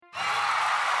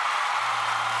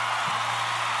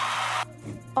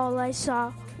I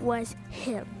saw was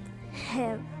him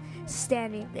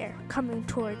standing there, coming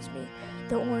towards me,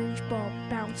 the orange ball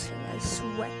bouncing as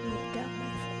sweat moved down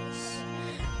my face,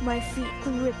 my feet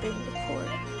gripping the court,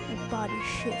 my body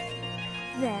shaking.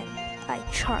 Then I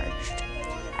charged.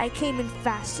 I came in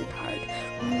fast and hard,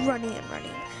 running and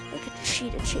running, like a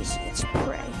cheetah chasing its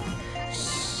prey,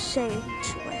 saying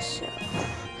to myself,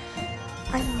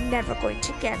 I'm never going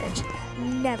to get it,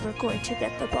 never going to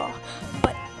get the ball.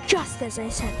 But just as I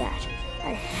said that,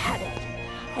 I had it.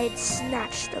 I had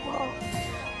snatched the ball.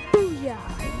 Booyah!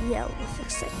 I yelled with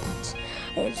excitement.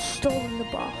 I had stolen the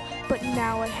ball, but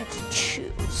now I had to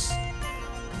choose.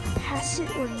 Pass it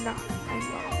or not, I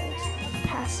mumbled.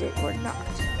 Pass it or not.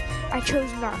 I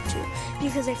chose not to,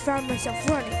 because I found myself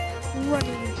running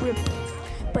and dribbling.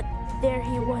 But there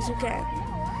he was again.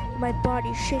 My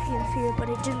body shaking in fear, but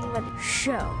I didn't let it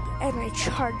show, and I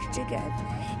charged again.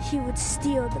 He would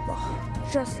steal the ball,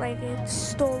 just like I had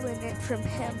stolen it from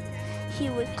him. He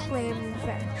would claim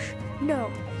revenge.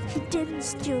 No, he didn't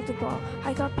steal the ball.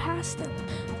 I got past him,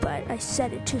 but I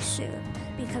said it too soon,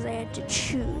 because I had to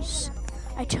choose.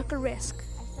 I took a risk.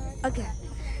 Again.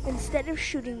 Instead of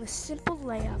shooting the simple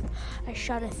layup, I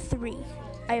shot a 3.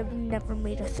 I have never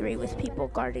made a 3 with people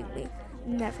guarding me.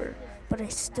 Never. But I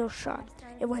still shot.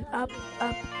 It went up,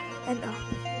 and up.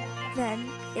 Then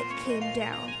it came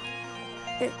down.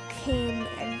 It came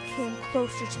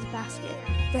closer to the basket.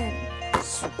 Then,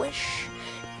 swish,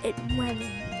 it went.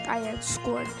 I had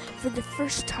scored for the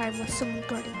first time with someone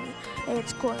guarding me. I had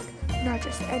scored not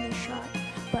just any shot,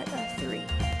 but a 3.